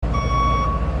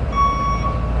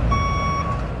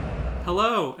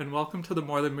Hello, and welcome to the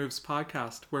More Than Moves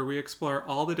podcast, where we explore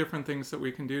all the different things that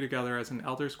we can do together as an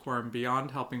Elders Quorum beyond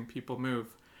helping people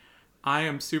move. I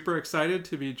am super excited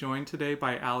to be joined today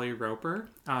by Allie Roper,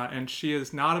 and she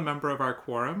is not a member of our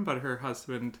quorum, but her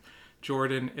husband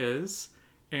Jordan is.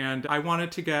 And I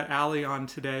wanted to get Allie on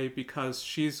today because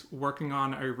she's working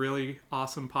on a really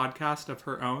awesome podcast of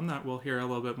her own that we'll hear a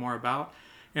little bit more about.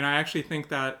 And I actually think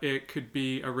that it could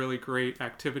be a really great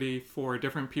activity for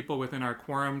different people within our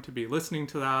quorum to be listening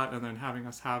to that and then having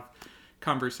us have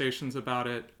conversations about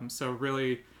it. So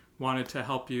really wanted to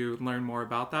help you learn more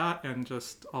about that and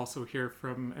just also hear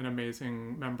from an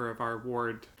amazing member of our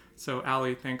ward. So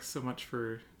Allie, thanks so much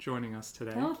for joining us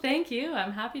today. Oh, thank you.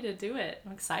 I'm happy to do it.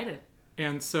 I'm excited.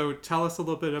 And so tell us a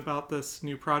little bit about this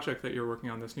new project that you're working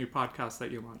on, this new podcast that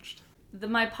you launched.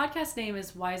 My podcast name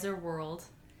is Wiser World.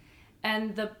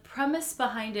 And the premise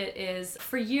behind it is,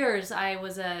 for years, I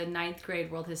was a 9th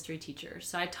grade world history teacher.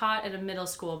 So I taught at a middle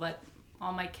school, but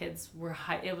all my kids were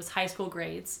it was high school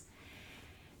grades.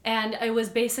 And it was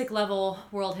basic level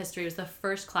world history. It was the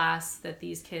first class that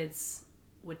these kids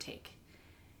would take.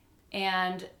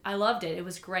 And I loved it. It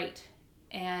was great.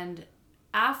 And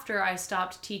after I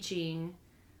stopped teaching,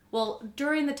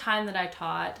 during the time that I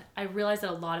taught, I realized that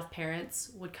a lot of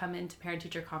parents would come into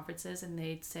parent-teacher conferences and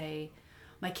they'd say,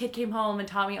 my kid came home and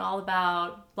taught me all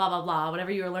about blah, blah, blah, whatever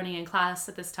you were learning in class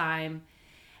at this time.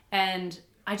 And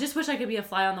I just wish I could be a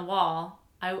fly on the wall.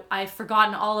 I've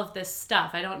forgotten all of this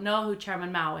stuff. I don't know who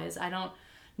Chairman Mao is. I don't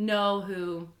know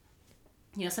who,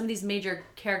 some of these major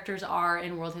characters are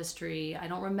in world history. I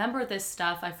don't remember this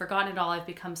stuff. I've forgotten it all. I've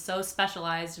become so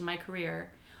specialized in my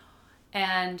career.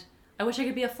 And I wish I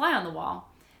could be a fly on the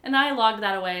wall. And I logged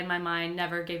that away in my mind,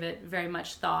 never gave it very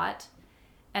much thought.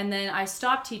 And then I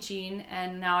stopped teaching,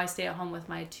 and now I stay at home with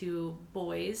my 2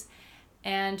 boys.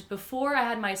 And before I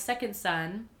had my second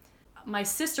son, my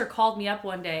sister called me up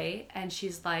one day, and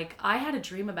she's like, I had a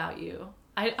dream about you.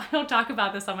 I don't talk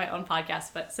about this on my own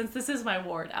podcast, but since this is my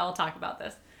ward, I'll talk about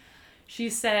this. She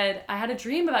said, I had a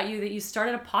dream about you that you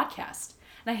started a podcast.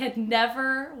 And I had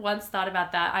never once thought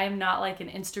about that. I am not like an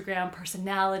Instagram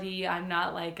personality. I'm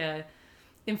not like a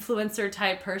influencer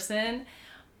type person.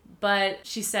 But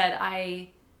she said,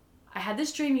 I had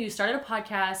this dream you started a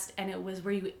podcast, and it was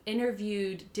where you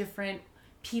interviewed different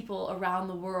people around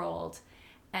the world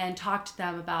and talked to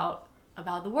them about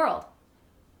the world.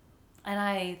 And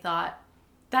I thought,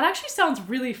 that actually sounds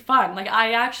really fun. Like,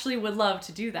 I actually would love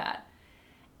to do that.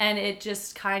 And it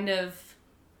just kind of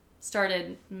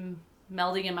started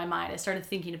melding in my mind. I started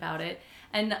thinking about it,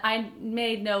 and I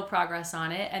made no progress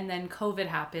on it. And then COVID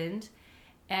happened,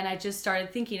 and I just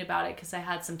started thinking about it because I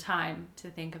had some time to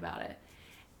think about it.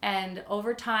 And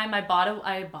over time, I bought a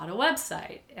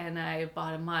website, and I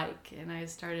bought a mic, and I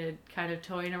started kind of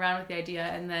toying around with the idea,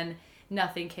 and then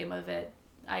nothing came of it.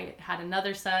 I had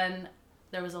another son.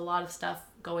 There was a lot of stuff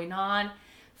going on.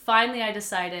 Finally, I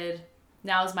decided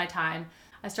now is my time.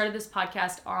 I started this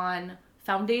podcast on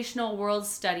foundational world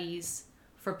studies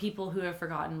for people who have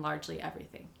forgotten largely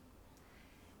everything.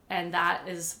 And that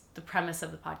is the premise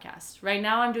of the podcast. Right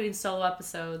now, I'm doing solo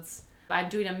episodes. I'm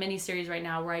doing a mini series right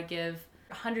now where I give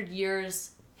 100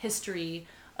 years history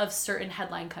of certain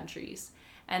headline countries.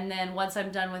 And then once I'm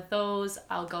done with those,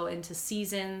 I'll go into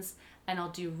seasons, and I'll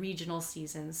do regional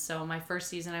seasons. So my first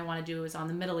season I want to do is on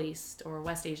the Middle East or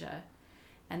West Asia.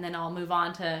 And then I'll move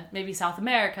on to maybe South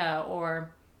America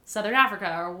or Southern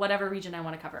Africa or whatever region I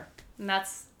want to cover. And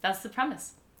that's the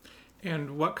premise.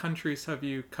 And what countries have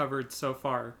you covered so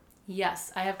far?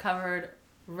 Yes, I have covered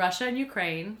Russia and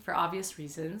Ukraine for obvious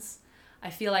reasons. I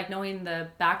feel like knowing the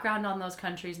background on those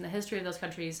countries and the history of those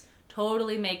countries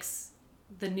totally makes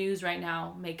the news right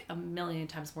now make a million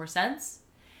times more sense.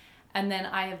 And then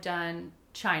I have done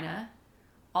China,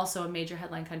 also a major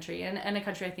headline country, and a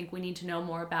country I think we need to know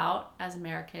more about as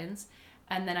Americans.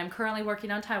 And then I'm currently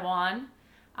working on Taiwan.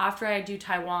 After I do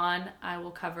Taiwan, I will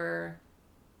cover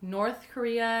North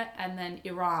Korea and then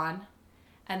Iran.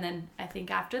 And then I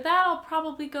think after that, I'll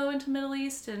probably go into Middle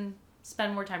East and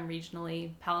spend more time regionally,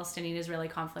 Palestinian-Israeli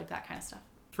conflict, that kind of stuff.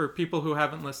 For people who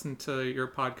haven't listened to your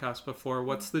podcast before,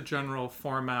 what's the general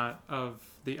format of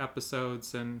the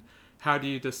episodes, and how do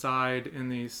you decide in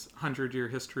these 100-year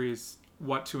histories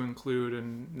what to include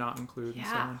and not include and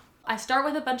so on? I start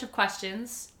with a bunch of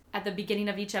questions at the beginning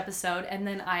of each episode, and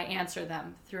then I answer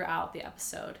them throughout the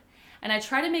episode. And I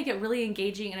try to make it really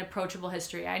engaging and approachable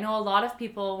history. I know a lot of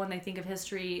people, when they think of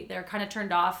history, they're kind of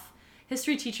turned off.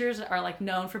 History teachers are like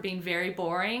known for being very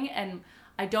boring, and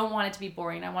I don't want it to be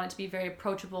boring. I want it to be very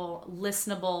approachable,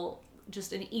 listenable,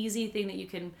 just an easy thing that you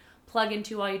can plug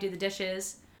into while you do the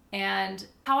dishes. And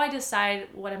how I decide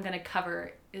what I'm going to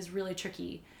cover is really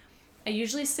tricky. I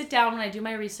usually sit down when I do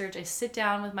my research. I sit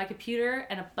down with my computer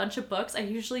and a bunch of books. I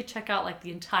usually check out like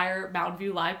the entire Mountain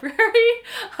View Library.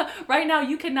 Right now,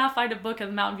 you cannot find a book in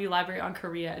the Mountain View Library on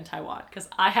Korea and Taiwan because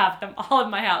I have them all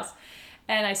in my house.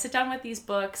 And I sit down with these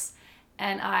books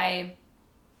and I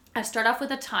start off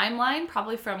with a timeline,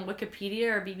 probably from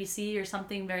Wikipedia or BBC or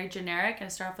something very generic. And I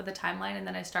start off with a timeline and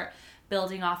then I start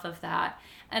building off of that.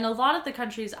 And a lot of the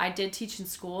countries I did teach in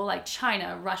school, like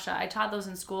China, Russia, I taught those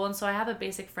in school. And so I have a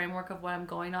basic framework of what I'm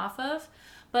going off of.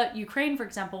 But Ukraine, for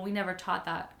example, we never taught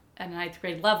that at a ninth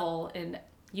grade level in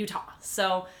Utah.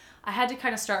 So I had to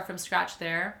kind of start from scratch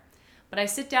there. But I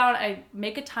sit down, I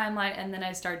make a timeline, and then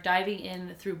I start diving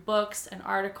in through books and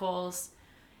articles.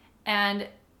 And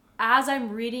as I'm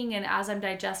reading and as I'm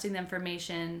digesting the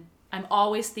information, I'm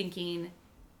always thinking,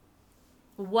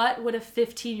 what would a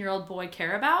 15-year-old boy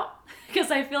care about? Because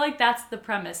I feel like that's the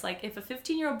premise. Like, if a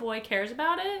 15-year-old boy cares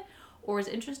about it or is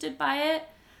interested by it,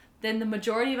 then the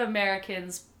majority of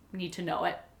Americans need to know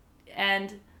it.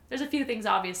 And there's a few things,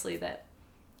 obviously, that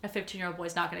a 15-year-old boy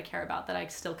is not going to care about that I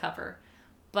still cover.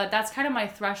 But that's kind of my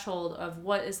threshold of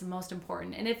what is the most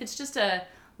important. And if it's just a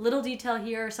little detail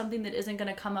here or something that isn't going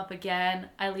to come up again,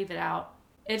 I leave it out.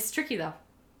 It's tricky, though.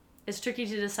 It's tricky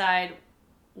to decide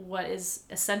what is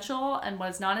essential and what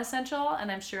is non-essential,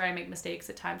 and I'm sure I make mistakes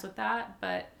at times with that,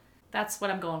 but that's what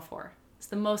I'm going for. It's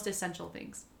the most essential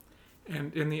things.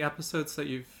 And in the episodes that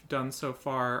you've done so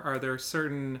far, are there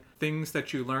certain things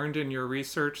that you learned in your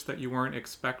research that you weren't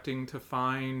expecting to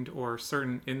find, or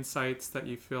certain insights that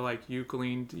you feel like you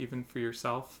gleaned even for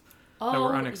yourself that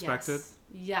were unexpected?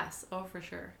 Yes, oh, for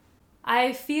sure.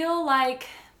 I feel like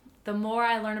the more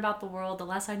I learn about the world, the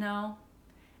less I know,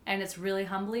 and it's really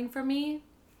humbling for me.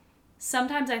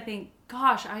 Sometimes I think,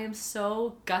 gosh, I am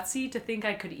so gutsy to think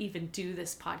I could even do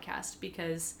this podcast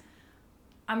because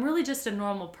I'm really just a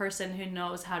normal person who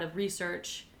knows how to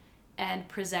research and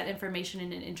present information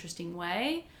in an interesting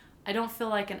way. I don't feel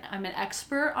like I'm an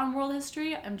expert on world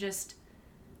history. I just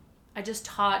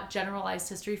taught generalized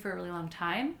history for a really long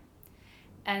time.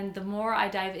 And the more I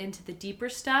dive into the deeper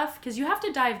stuff, because you have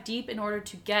to dive deep in order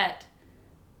to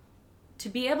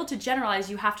be able to generalize,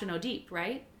 you have to know deep,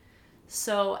 right?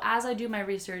 So as I do my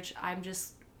research, I'm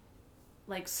just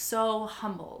like so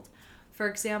humbled. For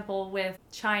example, with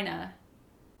China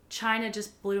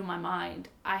just blew my mind.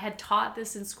 I had taught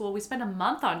this in school. We spent a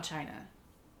month on China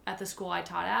at the school I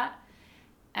taught at.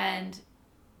 And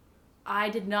I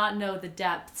did not know the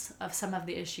depths of some of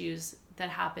the issues that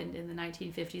happened in the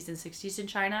 1950s and 60s in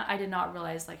China. I did not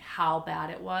realize like how bad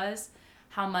it was,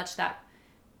 how much that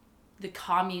the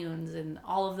communes and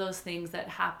all of those things that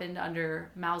happened under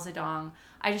Mao Zedong,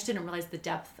 I just didn't realize the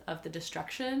depth of the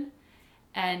destruction.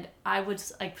 And I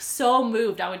was like so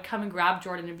moved. I would come and grab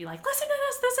Jordan and be like, listen to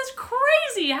this. This is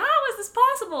crazy. How is this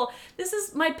possible? This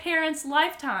is my parents'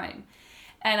 lifetime.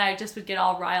 And I just would get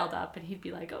all riled up and he'd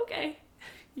be like, okay,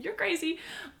 you're crazy.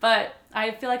 But I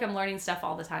feel like I'm learning stuff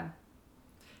all the time.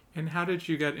 And how did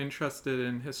you get interested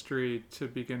in history to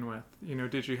begin with? You know,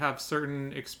 did you have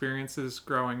certain experiences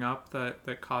growing up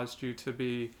that caused you to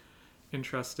be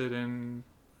interested in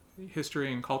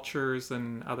history and cultures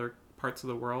and other parts of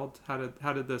the world? How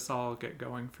did this all get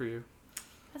going for you?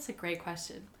 That's a great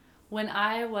question. When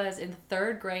I was in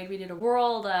third grade, we did a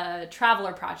world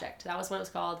traveler project. That was what it was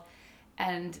called.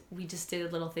 And we just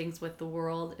did little things with the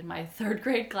world in my third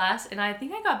grade class. And I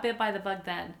think I got bit by the bug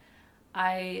then.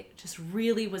 I just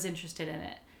really was interested in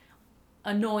it.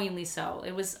 Annoyingly so.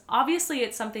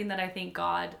 It's something that I think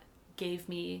God gave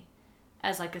me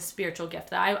as like a spiritual gift.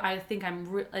 That I think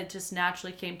it just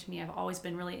naturally came to me. I've always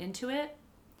been really into it.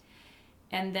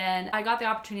 And then I got the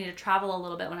opportunity to travel a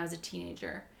little bit when I was a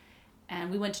teenager. And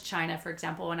we went to China, for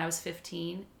example, when I was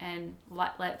 15, and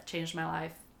that changed my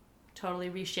life. Totally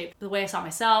reshaped the way I saw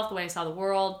myself, the way I saw the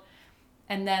world.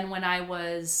 And then when I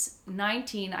was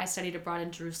 19, I studied abroad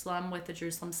in Jerusalem with the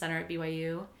Jerusalem Center at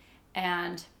BYU.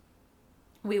 And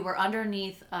we were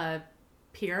underneath a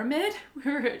pyramid.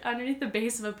 We were underneath the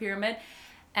base of a pyramid.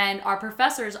 And our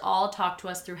professors all talked to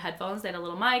us through headphones. They had a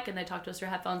little mic and they talked to us through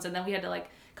headphones. And then we had to like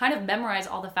kind of memorize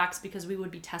all the facts because we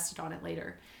would be tested on it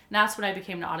later. And that's when I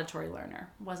became an auditory learner,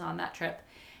 was on that trip.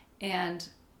 And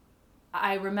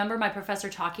I remember my professor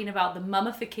talking about the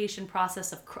mummification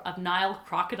process of Nile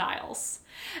crocodiles.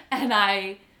 And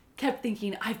I kept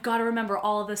thinking, I've got to remember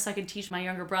all of this so I can teach my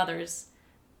younger brothers.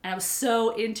 And I was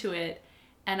so into it.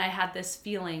 And I had this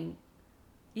feeling,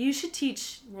 you should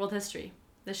teach world history.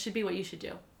 This should be what you should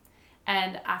do.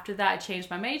 And after that, I changed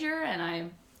my major and I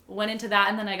went into that.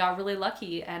 And then I got really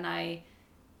lucky and I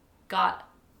got,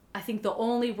 I think, the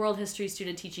only world history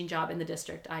student teaching job in the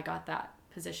district. I got that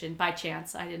position by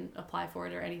chance. I didn't apply for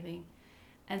it or anything.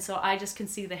 And so I just can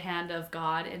see the hand of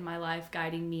God in my life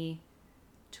guiding me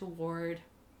toward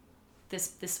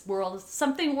this world,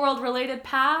 something world-related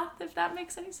path, if that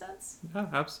makes any sense. Yeah,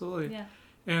 absolutely. Yeah.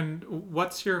 And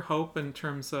what's your hope in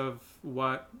terms of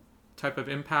what type of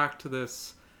impact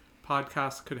this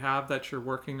podcast could have that you're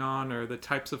working on, or the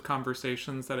types of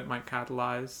conversations that it might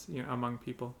catalyze, among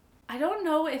people? I don't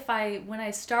know if when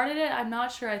I started it, I'm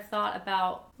not sure I thought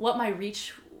about what my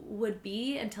reach would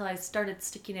be until I started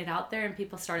sticking it out there and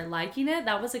people started liking it.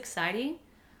 That was exciting.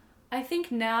 I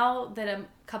think now that a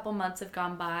couple months have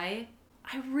gone by,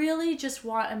 I really just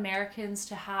want Americans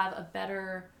to have a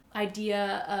better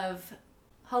idea of,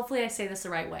 hopefully I say this the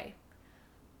right way.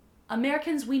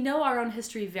 Americans, we know our own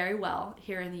history very well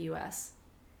here in the US,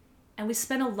 and we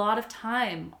spend a lot of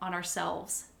time on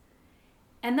ourselves.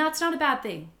 And that's not a bad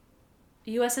thing.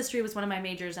 US history was one of my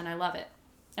majors and I love it.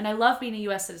 And I love being a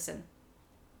US citizen.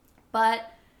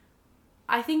 But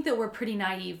I think that we're pretty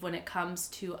naive when it comes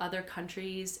to other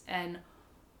countries and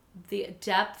the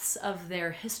depths of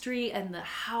their history and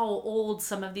how old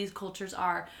some of these cultures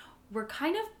are. We're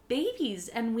kind of babies,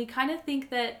 and we kind of think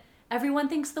that everyone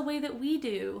thinks the way that we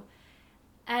do.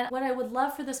 And what I would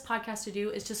love for this podcast to do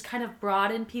is just kind of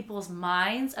broaden people's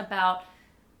minds about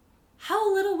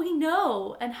how little we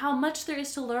know and how much there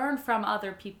is to learn from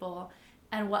other people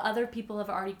and what other people have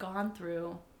already gone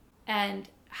through, and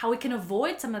how we can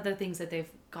avoid some of the things that they've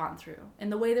gone through,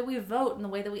 and the way that we vote and the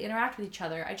way that we interact with each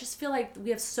other. I just feel like we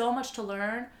have so much to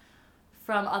learn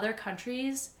from other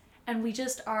countries, and we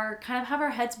just are kind of have our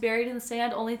heads buried in the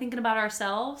sand, only thinking about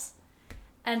ourselves.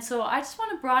 And so I just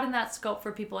want to broaden that scope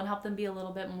for people and help them be a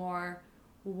little bit more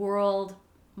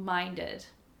world-minded,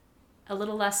 a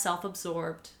little less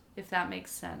self-absorbed, if that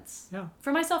makes sense. Yeah.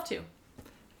 For myself too.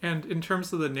 And in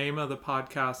terms of the name of the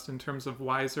podcast, in terms of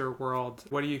Wiser World,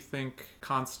 what do you think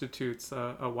constitutes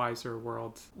a wiser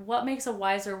world? What makes a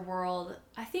wiser world,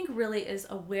 I think, really is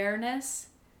awareness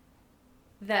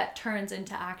that turns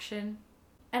into action.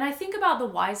 And I think about the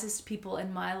wisest people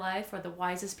in my life, or the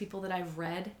wisest people that I've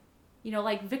read.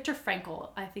 Like Viktor Frankl,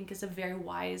 I think, is a very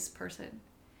wise person.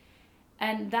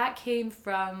 And that came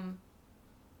from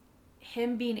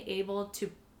him being able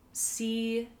to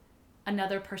see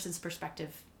another person's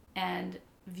perspective and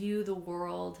view the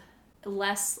world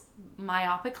less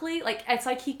myopically. Like, it's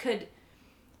like he could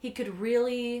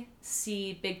really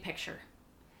see big picture.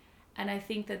 And I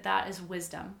think that is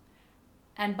wisdom.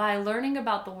 And by learning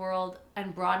about the world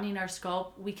and broadening our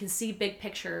scope, we can see big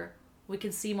picture. We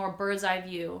can see more bird's eye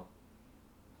view.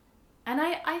 And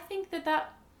I think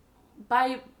that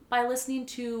by listening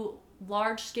to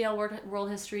large scale world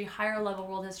history, higher level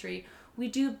world history, we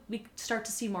start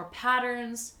to see more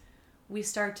patterns. We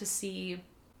start to see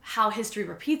how history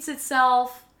repeats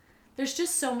itself. There's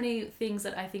just so many things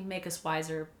that I think make us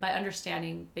wiser by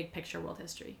understanding big picture world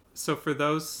history. So for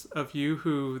those of you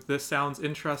who this sounds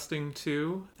interesting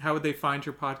to, how would they find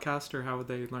your podcast, or how would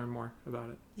they learn more about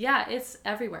it? Yeah, it's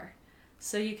everywhere.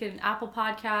 So you can Apple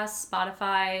Podcasts,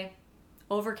 Spotify,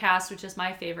 Overcast, which is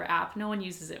my favorite app. No one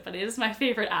uses it, but it is my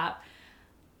favorite app.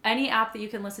 Any app that you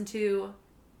can listen to,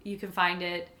 you can find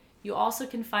it. You also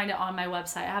can find it on my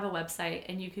website. I have a website,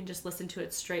 and you can just listen to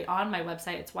it straight on my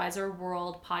website. It's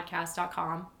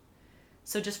wiserworldpodcast.com.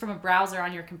 So just from a browser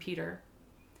on your computer,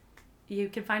 you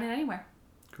can find it anywhere.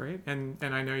 Great. And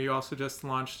I know you also just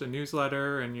launched a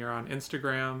newsletter, and you're on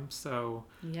Instagram. So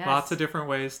yes. Lots of different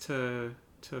ways to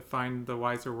find the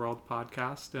Wiser World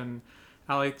podcast. And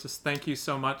Allie, just thank you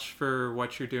so much for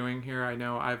what you're doing here. I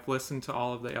know I've listened to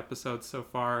all of the episodes so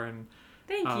far, and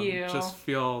thank you. Just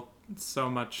feel so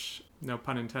much, no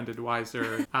pun intended,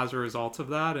 wiser as a result of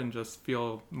that, and just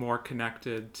feel more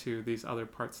connected to these other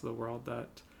parts of the world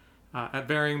that at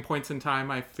varying points in time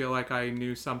I feel like I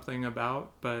knew something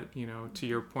about, but to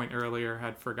your point earlier,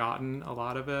 had forgotten a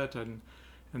lot of it, and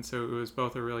so it was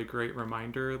both a really great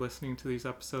reminder listening to these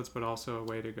episodes, but also a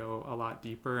way to go a lot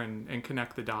deeper and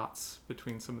connect the dots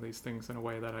between some of these things in a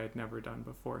way that I had never done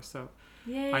before. So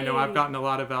Yay. I know I've gotten a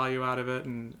lot of value out of it,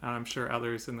 and I'm sure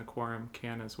others in the quorum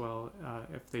can as well,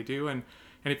 if they do. And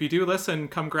if you do listen,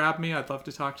 come grab me. I'd love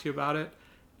to talk to you about it.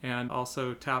 And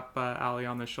also tap Allie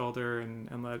on the shoulder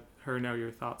and let her know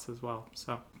your thoughts as well.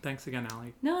 So thanks again,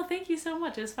 Allie. No, thank you so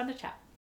much. It was fun to chat.